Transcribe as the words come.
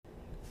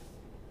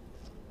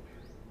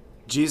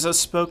Jesus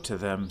spoke to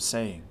them,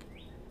 saying,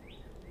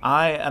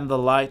 I am the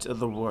light of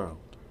the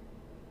world.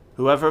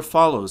 Whoever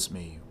follows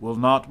me will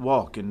not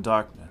walk in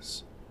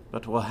darkness,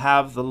 but will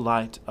have the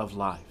light of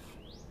life.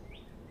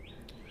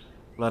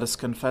 Let us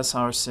confess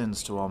our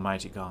sins to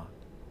Almighty God.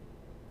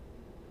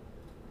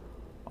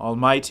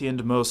 Almighty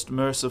and most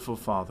merciful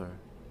Father,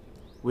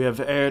 we have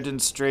erred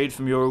and strayed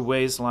from your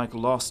ways like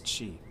lost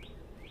sheep.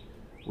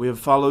 We have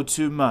followed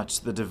too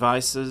much the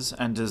devices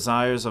and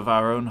desires of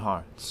our own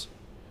hearts.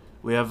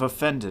 We have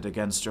offended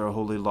against your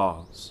holy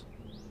laws.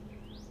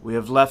 We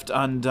have left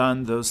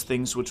undone those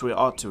things which we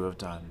ought to have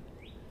done,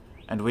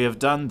 and we have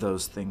done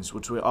those things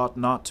which we ought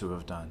not to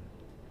have done.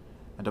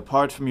 And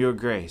apart from your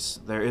grace,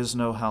 there is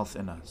no health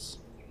in us.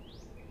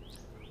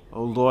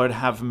 O Lord,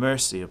 have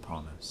mercy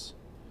upon us.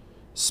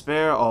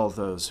 Spare all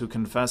those who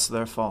confess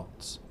their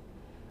faults.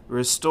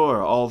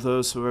 Restore all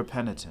those who are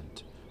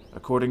penitent,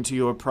 according to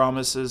your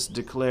promises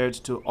declared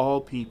to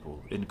all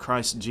people in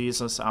Christ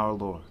Jesus our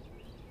Lord.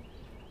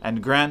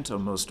 And grant, O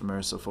most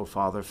merciful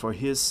Father, for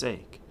his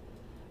sake,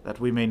 that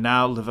we may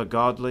now live a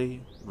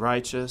godly,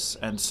 righteous,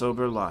 and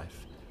sober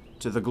life,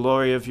 to the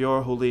glory of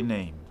your holy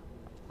name.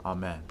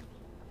 Amen.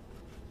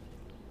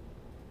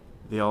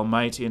 The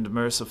Almighty and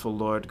merciful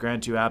Lord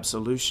grant you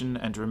absolution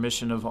and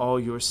remission of all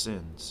your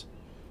sins,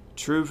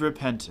 true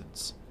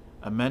repentance,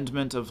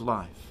 amendment of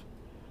life,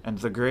 and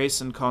the grace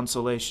and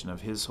consolation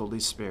of his Holy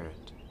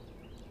Spirit.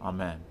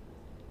 Amen.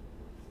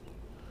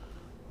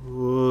 O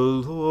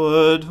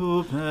Lord,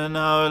 open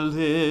our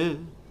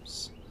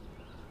lips,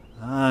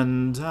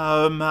 and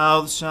our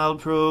mouth shall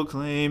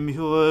proclaim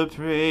your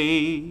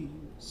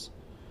praise.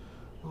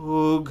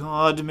 O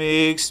God,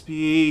 make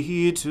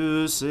speed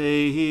to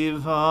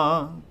save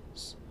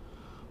us.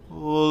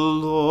 O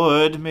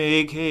Lord,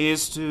 make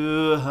haste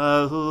to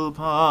help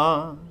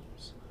us.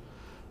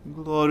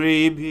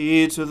 Glory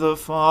be to the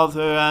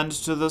Father, and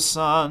to the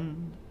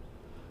Son,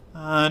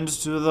 and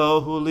to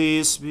the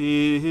Holy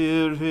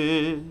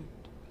Spirit,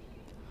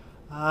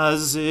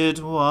 as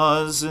it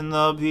was in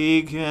the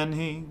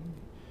beginning,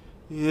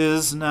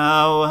 is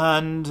now,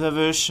 and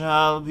ever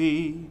shall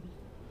be,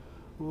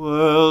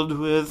 world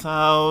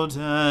without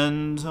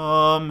end.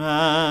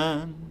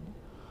 Amen.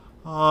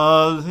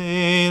 Alleluia.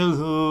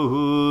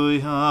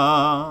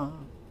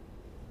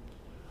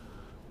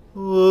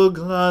 O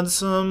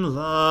gladsome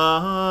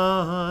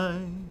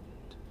light,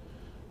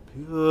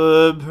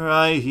 pure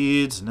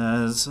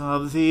brightness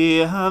of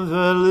the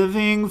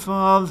ever-living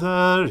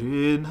Father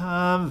in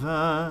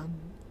heaven,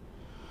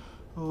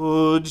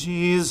 O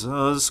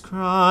Jesus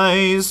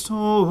Christ,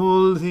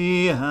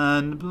 holy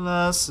and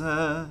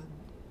blessed,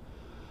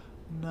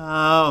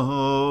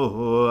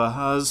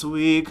 now as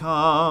we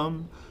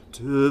come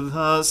to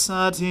the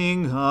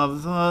setting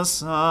of the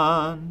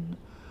sun,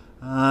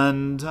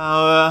 and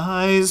our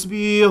eyes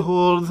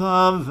behold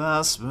the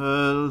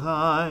vesper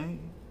light,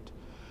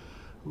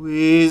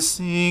 we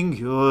sing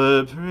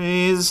your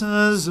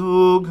praises,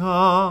 O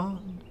God,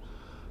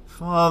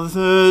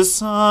 Father,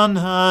 Son,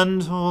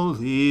 and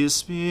Holy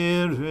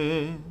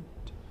Spirit.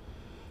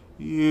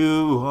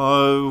 You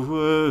are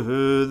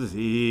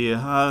worthy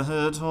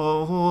at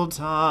all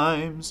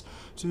times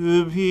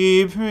to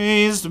be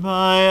praised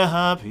by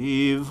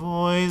happy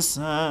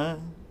voices,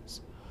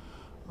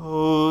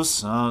 O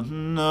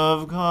Son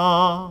of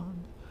God,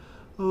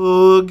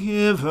 O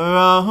Giver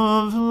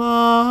of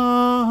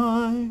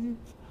life,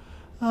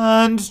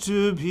 and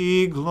to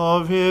be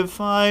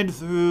glorified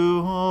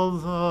through all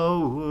the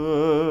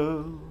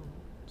world.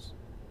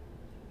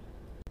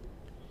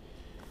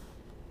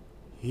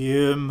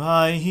 Hear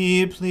my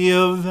plea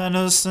of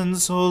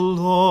innocence, O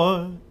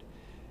Lord.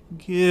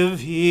 Give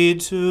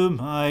heed to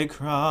my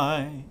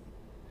cry.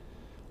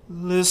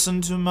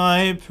 Listen to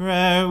my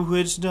prayer,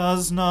 which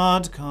does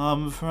not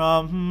come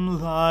from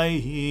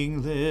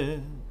lying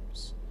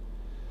lips.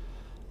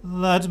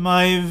 Let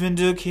my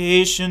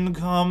vindication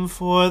come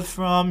forth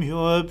from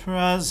your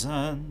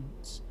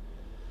presence.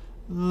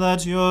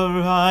 Let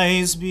your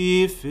eyes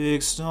be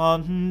fixed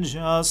on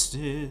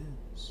justice.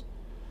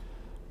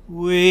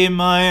 Weigh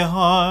my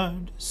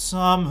heart,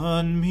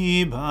 summon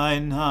me by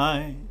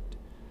night.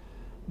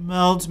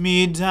 Melt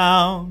me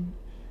down,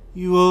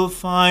 you will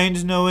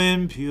find no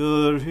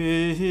impurity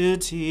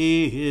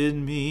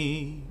in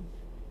me.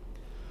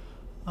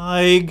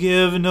 I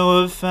give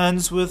no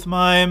offense with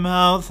my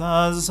mouth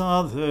as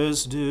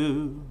others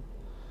do.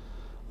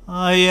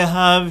 I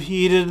have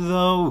heeded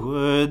the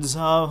words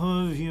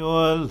of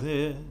your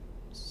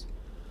lips.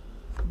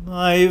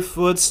 My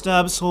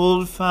footsteps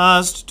hold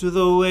fast to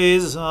the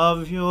ways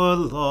of your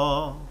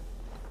law.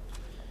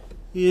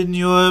 In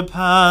your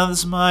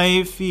paths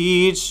my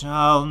feet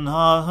shall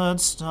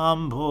not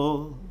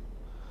stumble.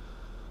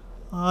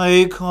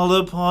 I call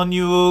upon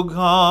you, O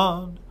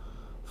God,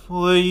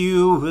 for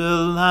you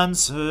will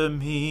answer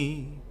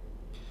me.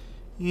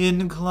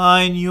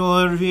 Incline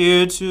your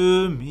ear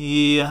to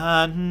me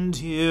and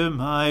hear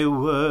my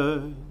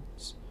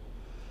words.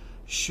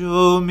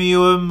 Show me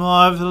your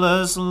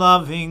marvelous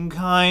loving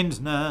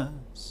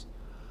kindness,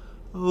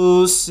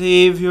 O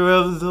Savior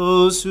of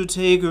those who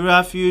take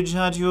refuge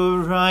at your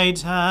right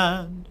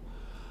hand,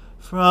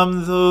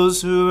 from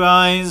those who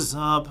rise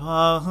up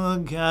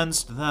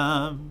against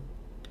them.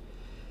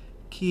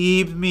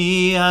 Keep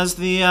me as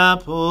the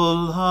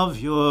apple of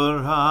your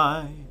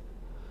eye.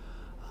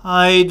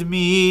 Hide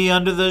me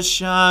under the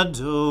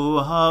shadow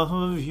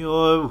of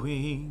your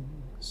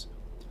wings.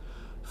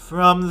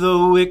 From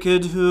the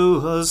wicked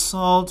who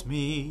assault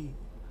me,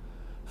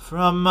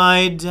 from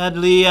my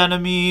deadly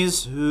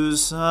enemies who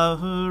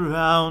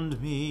surround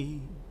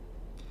me.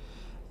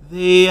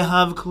 They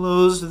have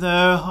closed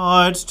their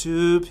heart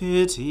to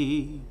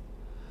pity,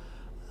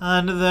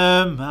 and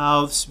their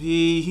mouth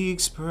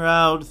speaks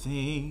proud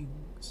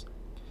things.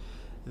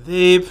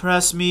 They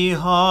press me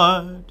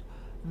hard,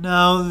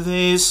 now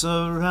they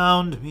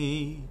surround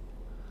me,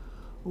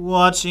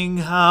 watching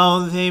how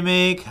they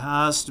may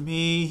cast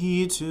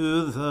me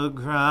to the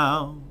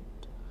ground.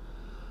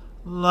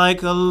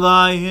 Like a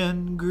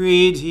lion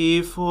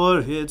greedy for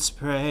its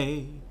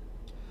prey,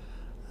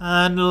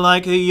 and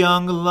like a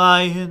young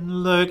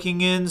lion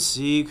lurking in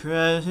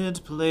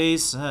secret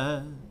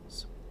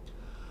places.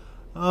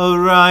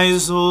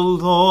 Arise, O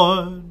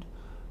Lord,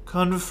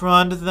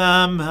 confront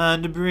them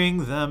and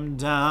bring them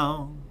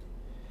down.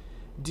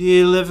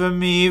 Deliver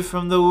me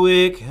from the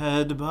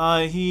wicked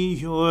by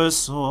your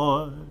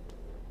sword.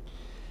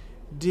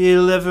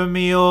 Deliver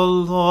me, O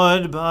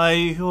Lord, by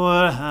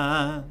your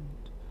hand,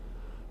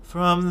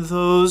 from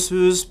those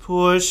whose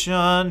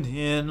portion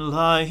in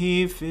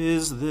life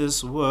is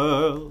this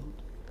world,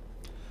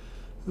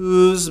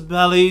 whose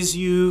bellies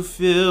you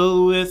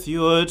fill with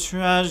your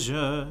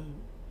treasure,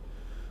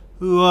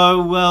 who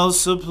are well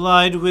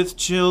supplied with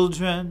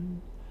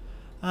children,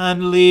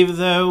 and leave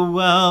their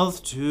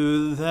wealth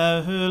to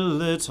their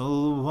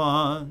little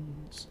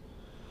ones.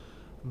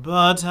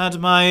 But at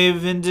my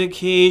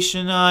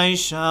vindication I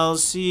shall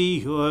see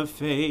your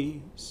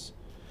face.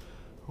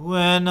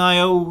 When I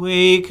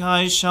awake,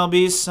 I shall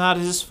be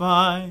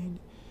satisfied,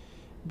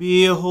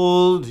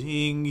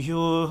 beholding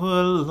your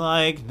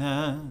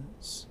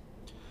likeness.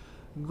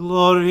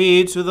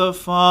 Glory to the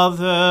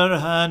Father,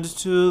 and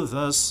to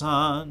the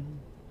Son,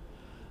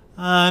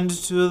 and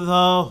to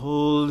the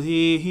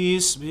Holy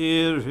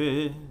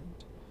Spirit,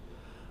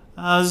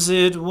 as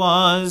it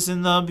was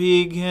in the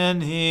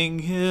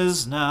beginning,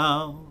 is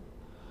now,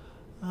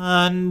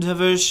 and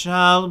ever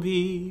shall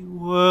be,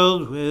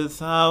 world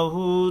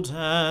without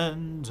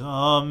end.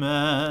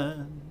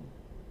 Amen.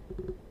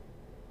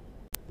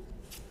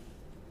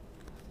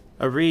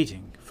 A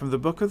reading from the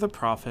book of the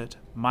prophet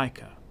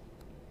Micah.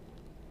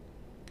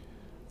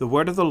 The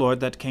word of the Lord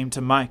that came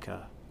to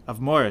Micah of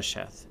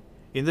Moresheth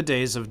in the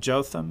days of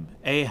Jotham,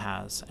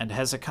 Ahaz, and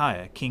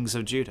Hezekiah, kings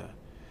of Judah,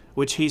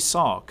 which he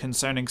saw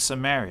concerning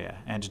Samaria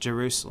and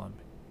Jerusalem.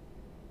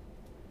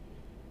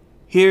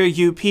 Hear,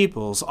 you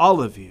peoples,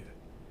 all of you.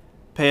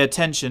 Pay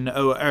attention,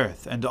 O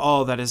earth, and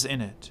all that is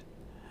in it.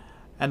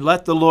 And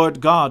let the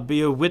Lord God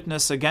be a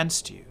witness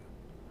against you,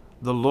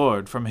 the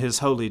Lord from his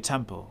holy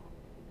temple.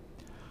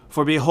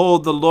 For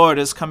behold, the Lord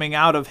is coming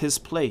out of his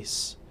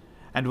place,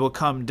 and will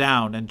come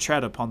down and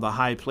tread upon the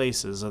high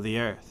places of the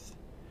earth.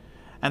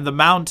 And the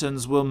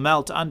mountains will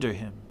melt under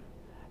him,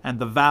 and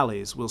the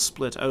valleys will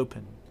split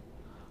open,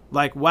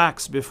 like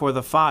wax before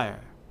the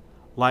fire,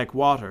 like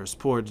waters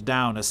poured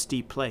down a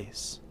steep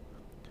place.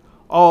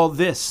 All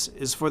this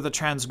is for the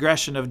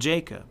transgression of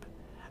Jacob,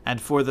 and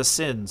for the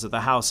sins of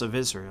the house of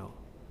Israel.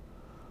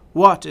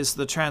 What is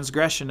the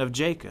transgression of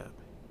Jacob?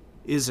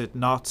 Is it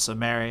not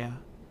Samaria?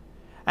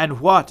 And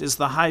what is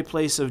the high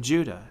place of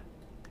Judah?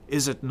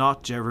 Is it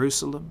not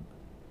Jerusalem?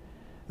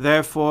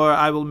 Therefore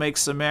I will make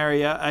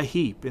Samaria a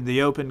heap in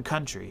the open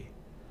country,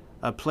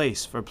 a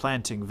place for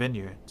planting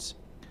vineyards.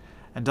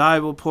 And I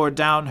will pour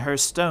down her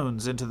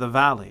stones into the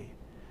valley,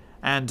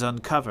 and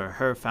uncover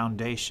her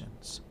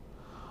foundations.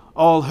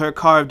 All her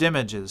carved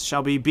images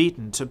shall be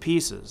beaten to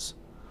pieces.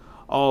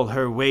 All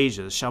her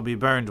wages shall be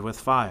burned with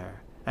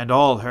fire, and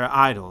all her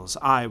idols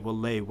I will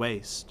lay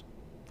waste.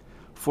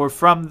 For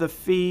from the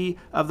fee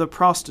of the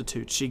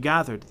prostitute she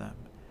gathered them,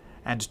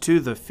 and to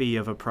the fee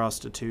of a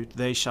prostitute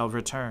they shall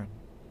return.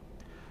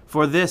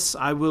 For this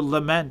I will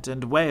lament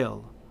and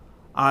wail.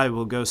 I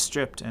will go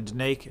stripped and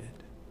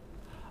naked.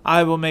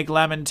 I will make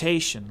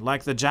lamentation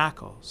like the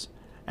jackals,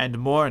 and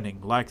mourning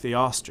like the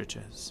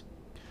ostriches.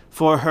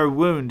 For her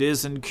wound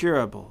is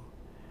incurable,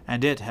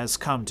 and it has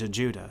come to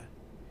Judah.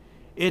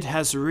 It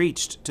has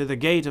reached to the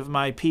gate of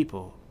my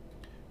people,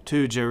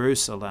 to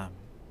Jerusalem.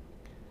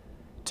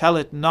 Tell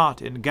it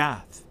not in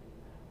Gath,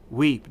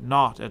 weep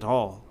not at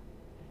all.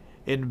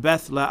 In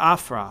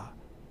Beth-le-Aphrah,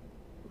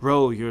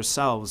 roll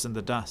yourselves in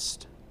the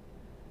dust.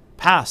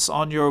 Pass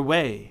on your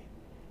way,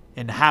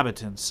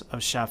 inhabitants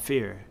of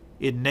Shaphir,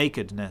 in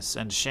nakedness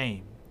and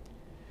shame.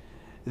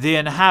 The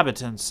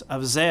inhabitants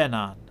of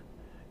Zaanan,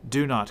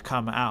 do not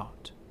come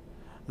out.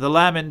 The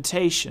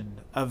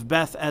lamentation of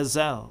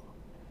Beth-Ezel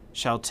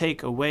shall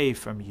take away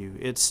from you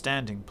its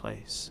standing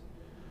place.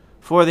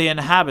 For the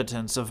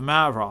inhabitants of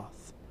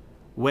Maroth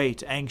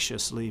wait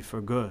anxiously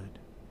for good,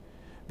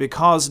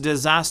 because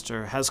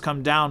disaster has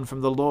come down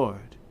from the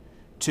Lord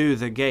to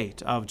the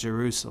gate of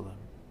Jerusalem.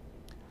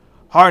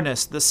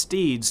 Harness the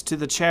steeds to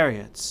the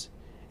chariots,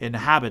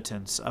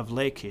 inhabitants of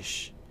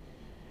Lachish.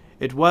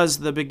 It was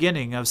the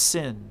beginning of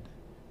sin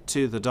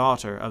to the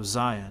daughter of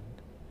Zion.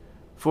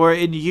 For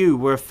in you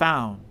were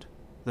found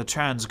the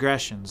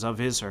transgressions of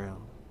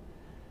Israel.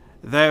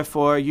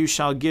 Therefore you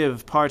shall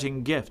give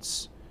parting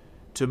gifts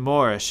to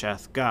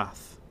Moresheth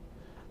Gath.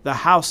 The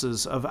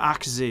houses of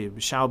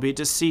Achzib shall be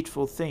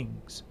deceitful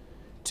things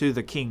to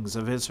the kings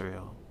of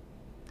Israel.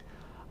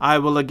 I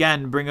will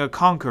again bring a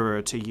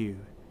conqueror to you,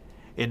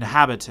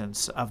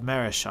 inhabitants of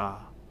Mareshah.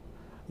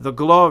 The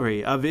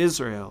glory of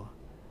Israel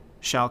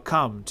shall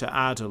come to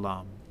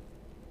Adullam.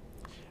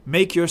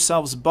 Make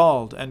yourselves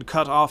bald and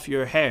cut off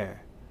your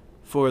hair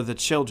for the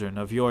children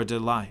of your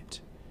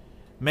delight.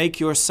 Make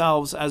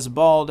yourselves as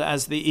bald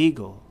as the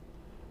eagle,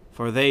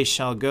 for they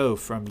shall go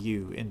from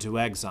you into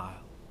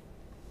exile.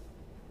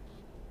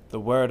 The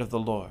word of the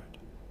Lord.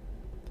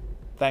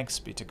 Thanks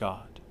be to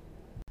God.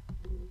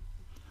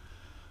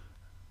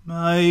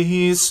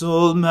 My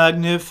soul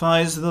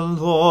magnifies the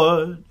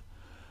Lord.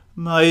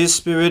 My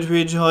spirit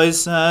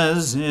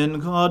rejoices in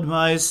God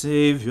my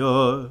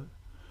Saviour.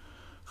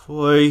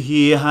 For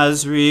he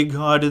has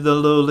regarded the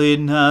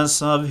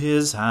lowliness of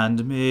his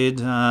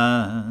handmaiden.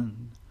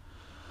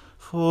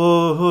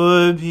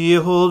 For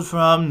behold,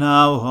 from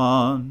now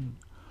on,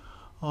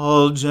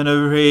 all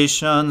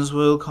generations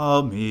will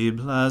call me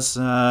blessed.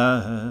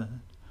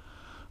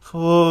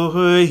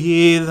 For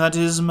he that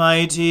is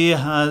mighty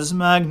has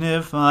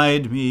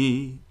magnified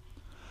me,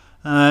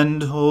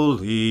 and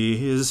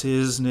holy is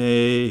his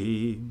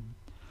name.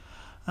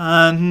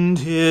 And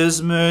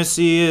his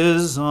mercy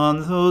is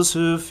on those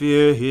who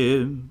fear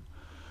him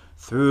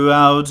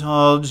throughout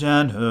all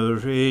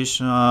generations.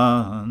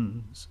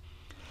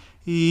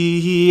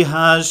 He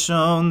has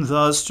shown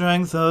the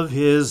strength of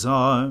his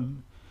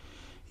arm.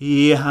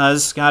 He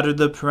has scattered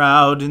the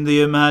proud in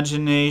the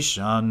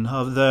imagination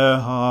of their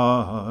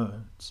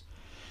hearts.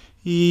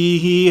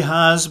 He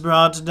has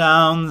brought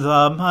down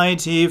the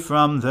mighty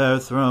from their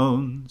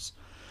thrones,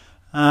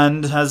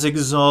 and has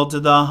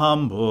exalted the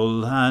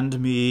humble and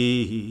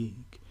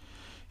meek.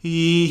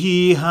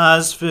 He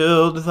has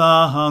filled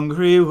the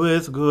hungry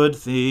with good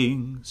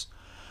things,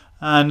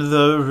 and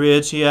the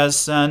rich he has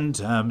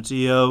sent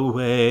empty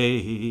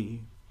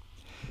away.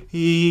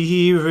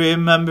 He,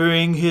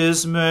 remembering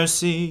his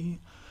mercy,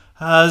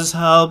 has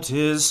helped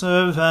his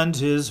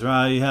servant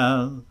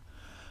Israel,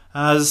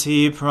 as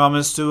he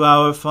promised to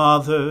our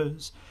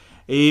fathers,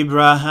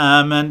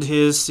 Abraham and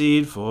his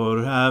seed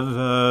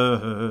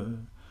forever.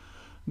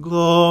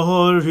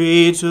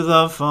 Glory to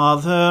the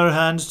Father,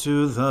 and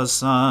to the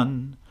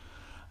Son,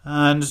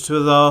 and to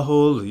the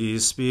Holy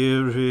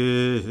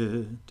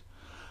Spirit,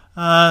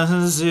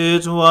 as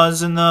it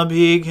was in the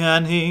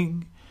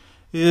beginning,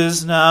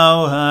 is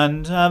now,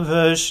 and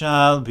ever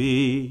shall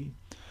be,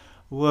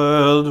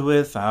 world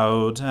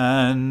without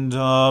end.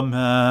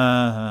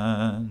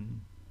 Amen.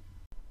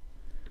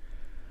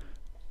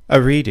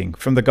 A reading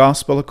from the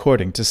Gospel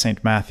according to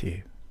St.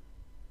 Matthew.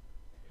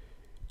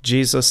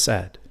 Jesus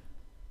said,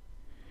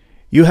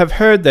 "You have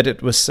heard that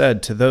it was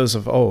said to those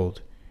of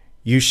old,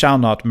 'You shall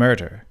not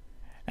murder,'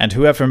 and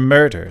whoever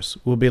murders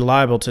will be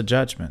liable to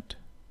judgment.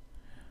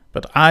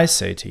 But I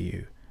say to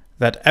you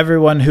that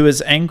everyone who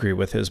is angry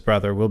with his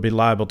brother will be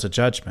liable to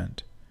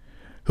judgment.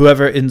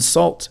 Whoever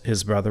insults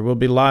his brother will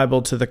be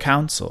liable to the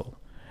council,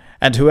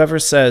 and whoever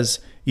says,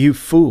 'You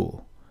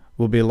fool,'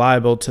 will be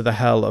liable to the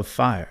hell of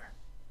fire.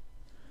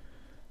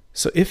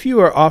 So if you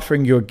are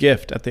offering your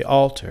gift at the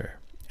altar,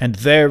 and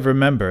there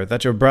remember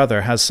that your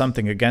brother has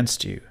something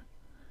against you,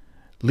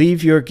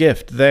 leave your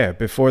gift there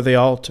before the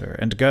altar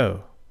and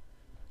go.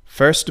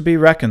 First be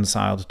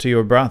reconciled to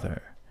your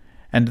brother,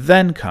 and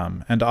then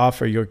come and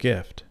offer your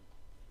gift.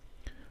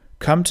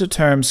 Come to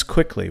terms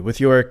quickly with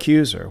your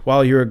accuser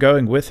while you are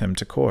going with him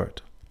to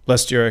court,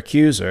 lest your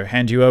accuser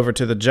hand you over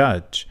to the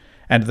judge,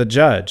 and the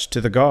judge to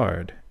the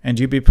guard, and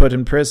you be put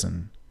in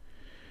prison.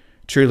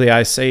 Truly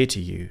I say to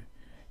you,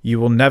 you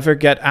will never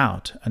get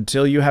out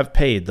until you have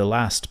paid the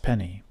last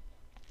penny.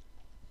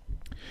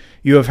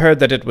 You have heard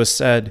that it was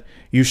said,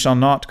 'You shall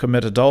not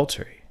commit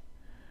adultery.'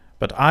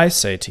 But I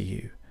say to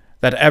you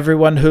that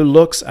everyone who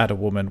looks at a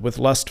woman with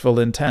lustful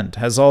intent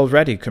has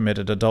already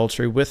committed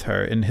adultery with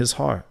her in his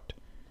heart.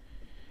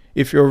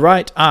 If your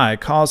right eye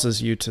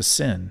causes you to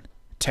sin,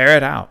 tear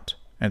it out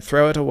and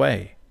throw it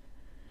away.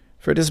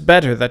 For it is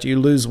better that you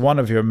lose one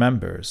of your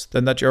members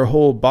than that your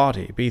whole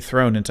body be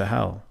thrown into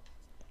hell.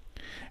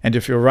 And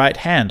if your right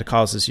hand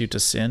causes you to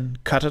sin,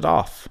 cut it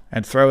off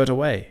and throw it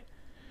away.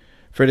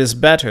 For it is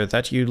better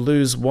that you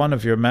lose one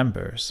of your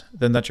members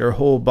than that your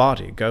whole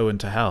body go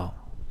into hell.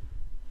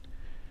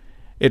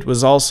 It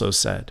was also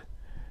said,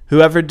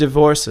 'Whoever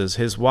divorces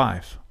his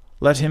wife,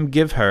 let him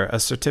give her a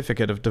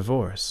certificate of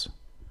divorce.'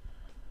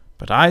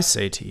 But I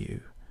say to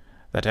you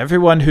that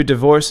everyone who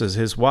divorces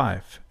his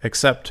wife,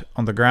 except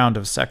on the ground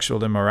of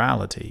sexual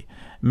immorality,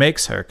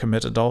 makes her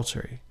commit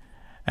adultery,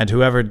 and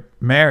whoever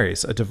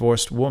marries a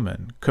divorced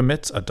woman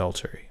commits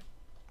adultery.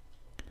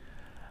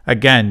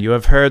 Again, you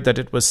have heard that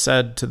it was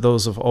said to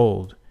those of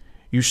old,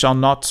 'You shall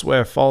not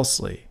swear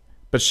falsely,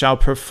 but shall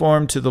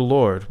perform to the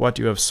Lord what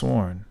you have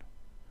sworn.'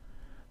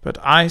 But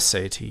I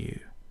say to you,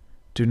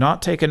 do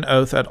not take an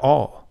oath at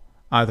all,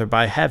 either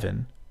by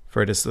heaven,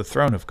 for it is the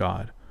throne of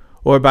God,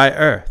 or by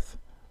earth,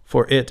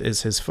 for it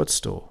is his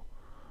footstool,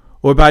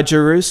 or by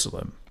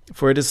Jerusalem,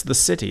 for it is the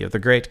city of the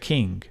great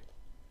King.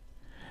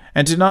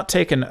 And do not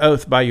take an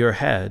oath by your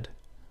head,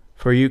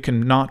 for you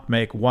cannot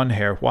make one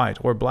hair white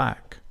or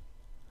black.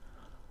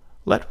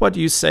 Let what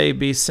you say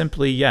be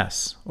simply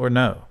yes or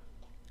no.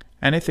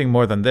 Anything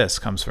more than this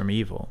comes from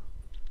evil.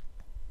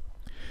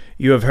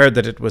 You have heard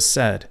that it was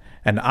said,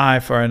 an eye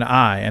for an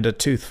eye and a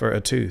tooth for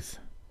a tooth.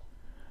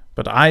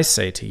 But I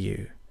say to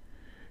you,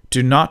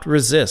 do not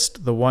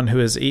resist the one who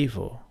is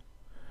evil.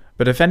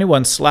 But if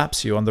anyone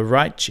slaps you on the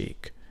right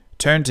cheek,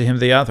 turn to him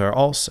the other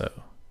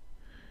also.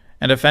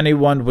 And if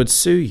anyone would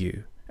sue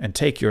you and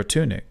take your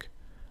tunic,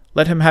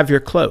 let him have your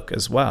cloak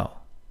as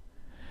well.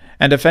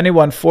 And if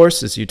anyone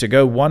forces you to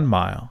go 1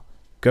 mile,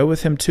 go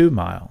with him 2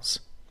 miles.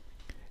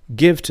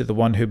 Give to the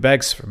one who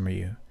begs from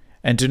you,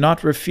 and do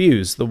not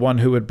refuse the one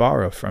who would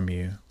borrow from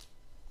you.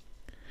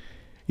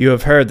 You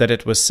have heard that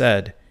it was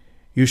said,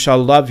 you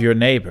shall love your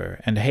neighbor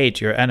and hate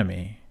your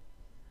enemy.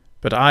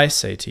 But I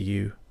say to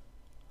you,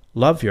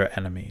 love your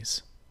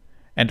enemies,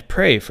 and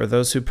pray for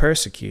those who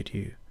persecute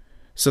you,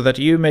 so that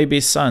you may be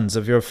sons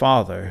of your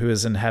Father who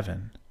is in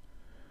heaven.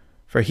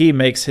 For he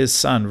makes his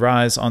sun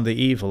rise on the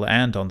evil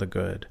and on the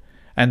good,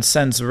 and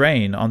sends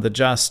rain on the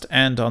just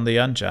and on the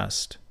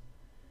unjust.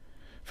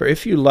 For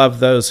if you love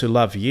those who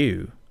love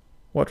you,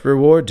 what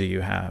reward do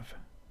you have?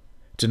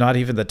 Do not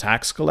even the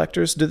tax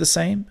collectors do the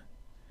same?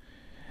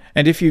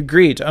 And if you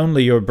greet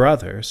only your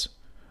brothers,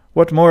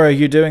 what more are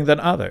you doing than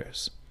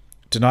others?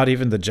 Do not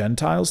even the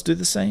Gentiles do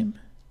the same?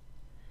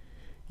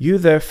 You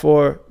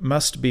therefore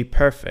must be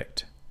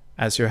perfect,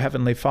 as your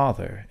heavenly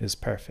Father is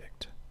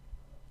perfect.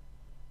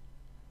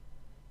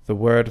 The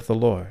word of the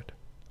Lord.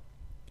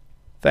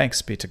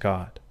 Thanks be to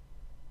God.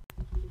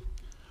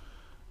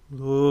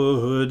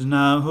 Lord,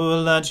 now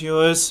let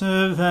your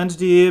servant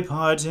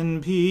depart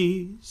in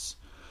peace,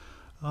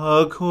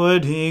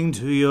 according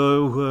to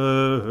your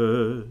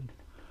word.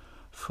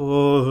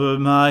 For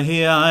my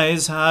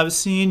eyes have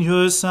seen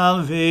your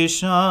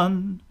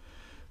salvation,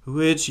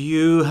 which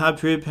you have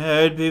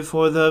prepared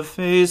before the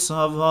face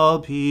of all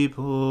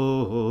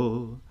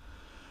people,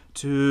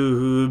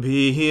 to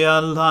be a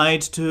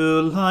light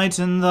to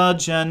lighten the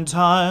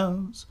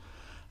Gentiles,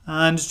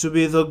 and to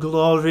be the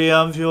glory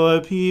of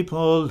your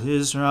people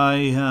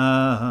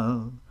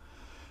Israel.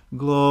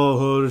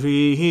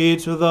 Glory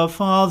to the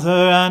Father,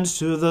 and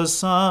to the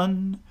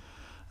Son,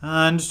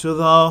 and to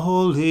the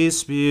Holy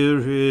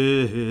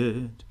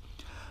Spirit,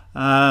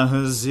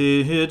 as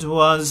it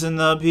was in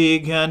the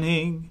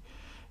beginning,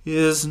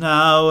 is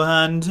now,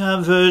 and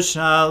ever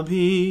shall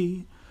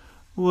be,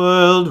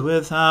 world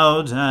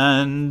without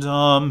end.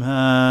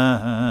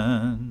 Amen.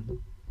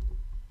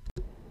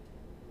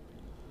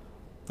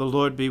 The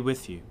Lord be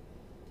with you.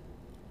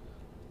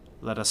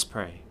 Let us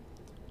pray.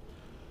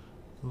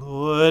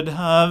 Lord,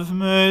 have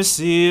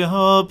mercy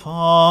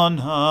upon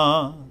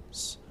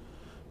us.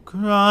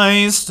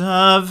 Christ,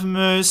 have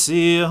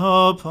mercy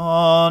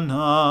upon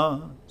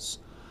us.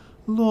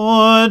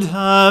 Lord,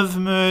 have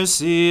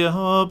mercy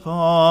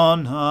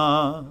upon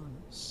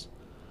us.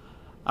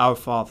 Our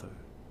Father,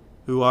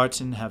 who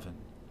art in heaven,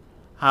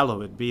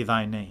 hallowed be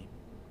thy name.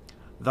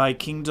 Thy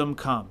kingdom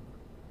come,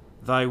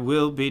 thy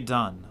will be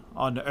done,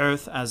 on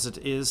earth as it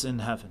is in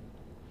heaven.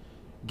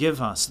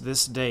 Give us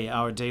this day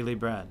our daily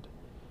bread,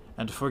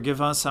 and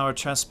forgive us our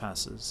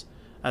trespasses,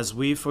 as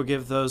we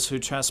forgive those who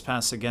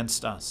trespass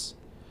against us.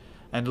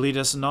 And lead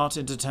us not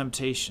into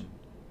temptation,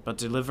 but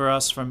deliver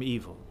us from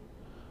evil.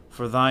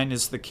 For thine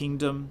is the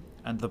kingdom,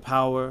 and the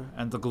power,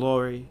 and the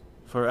glory,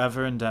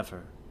 forever and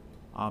ever.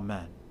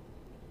 Amen.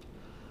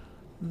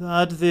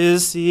 That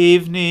this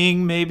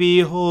evening may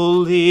be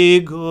holy,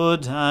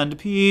 good, and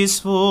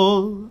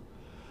peaceful,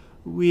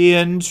 we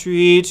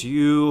entreat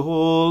you,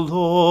 O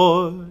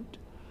Lord,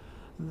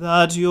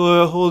 that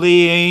your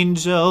holy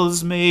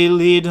angels may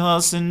lead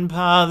us in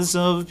paths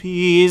of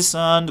peace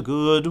and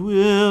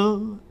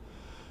goodwill.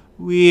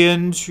 We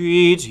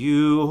entreat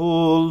you,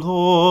 O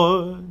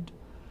Lord,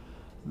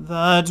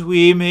 that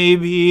we may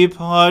be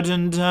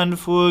pardoned and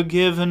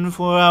forgiven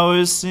for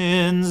our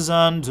sins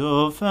and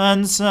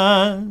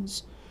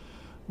offenses.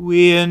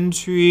 We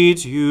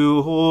entreat you,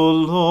 O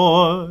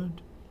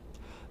Lord,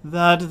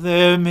 that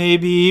there may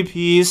be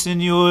peace in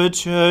your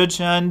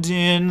church and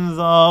in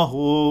the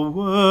whole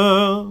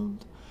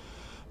world.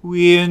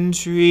 We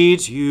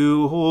entreat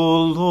you,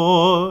 O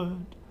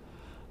Lord,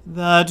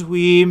 that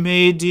we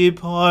may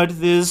depart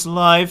this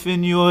life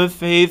in your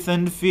faith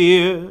and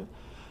fear,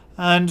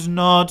 and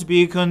not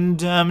be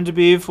condemned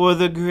before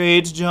the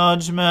great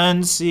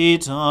judgment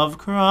seat of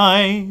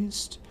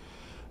Christ.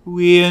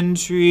 We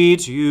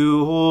entreat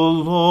you, O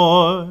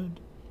Lord,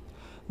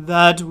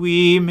 that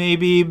we may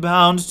be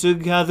bound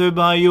together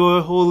by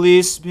your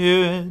Holy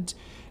Spirit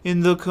in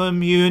the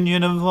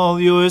communion of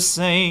all your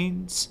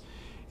saints,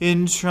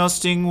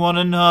 entrusting one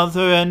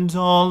another and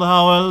all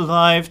our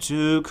life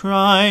to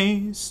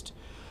Christ.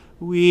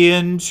 We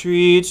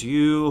entreat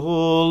you,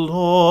 O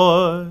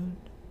Lord.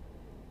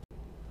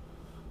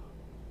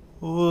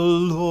 O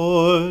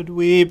Lord,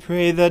 we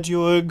pray that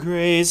your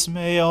grace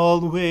may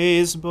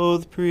always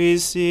both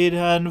precede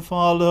and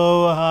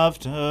follow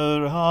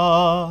after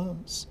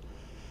us,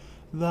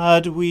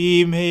 that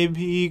we may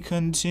be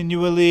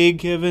continually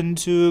given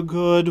to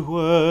good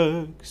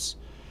works,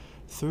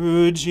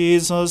 through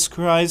Jesus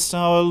Christ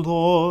our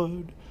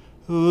Lord,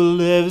 who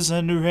lives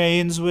and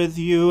reigns with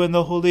you in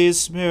the Holy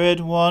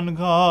Spirit, one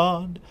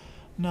God,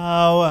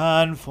 now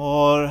and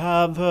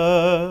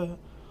forever.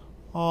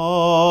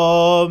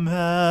 Amen.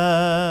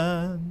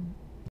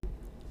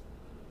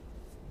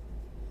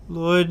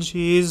 Lord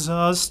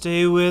Jesus,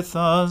 stay with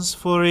us,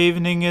 for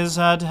evening is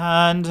at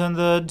hand and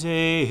the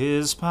day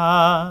is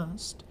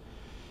past.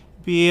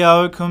 Be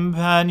our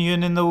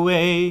companion in the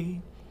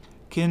way,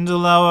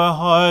 kindle our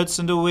hearts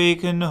and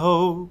awaken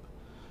hope,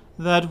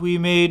 that we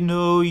may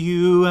know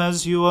you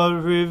as you are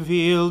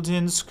revealed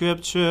in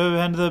Scripture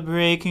and the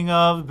breaking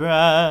of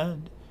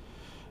bread.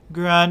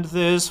 Grant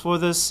this for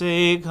the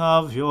sake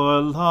of your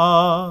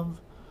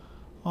love.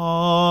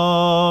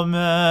 Amen.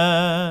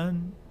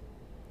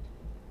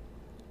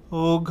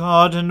 O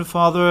God and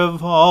Father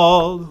of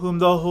all, whom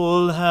the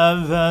whole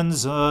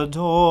heavens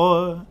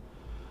adore,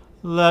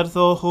 let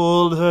the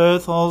whole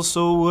earth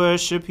also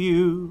worship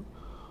you,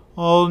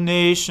 all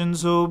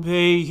nations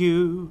obey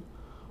you,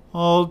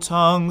 all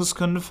tongues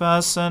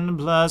confess and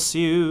bless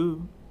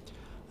you,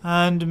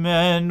 and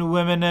men,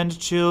 women, and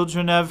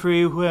children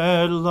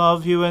everywhere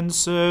love you and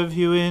serve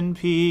you in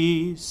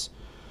peace,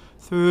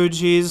 through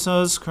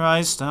Jesus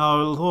Christ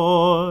our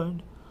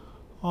Lord.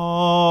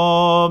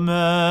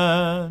 Amen.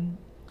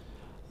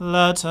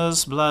 Let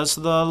us bless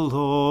the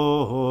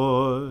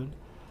Lord.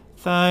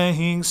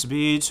 Thanks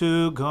be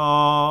to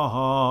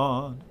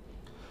God.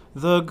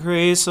 The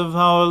grace of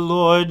our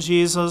Lord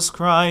Jesus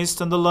Christ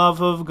and the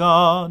love of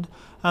God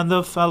and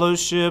the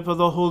fellowship of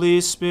the Holy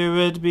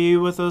Spirit be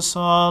with us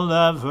all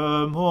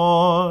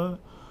evermore.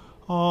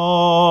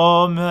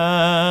 Amen.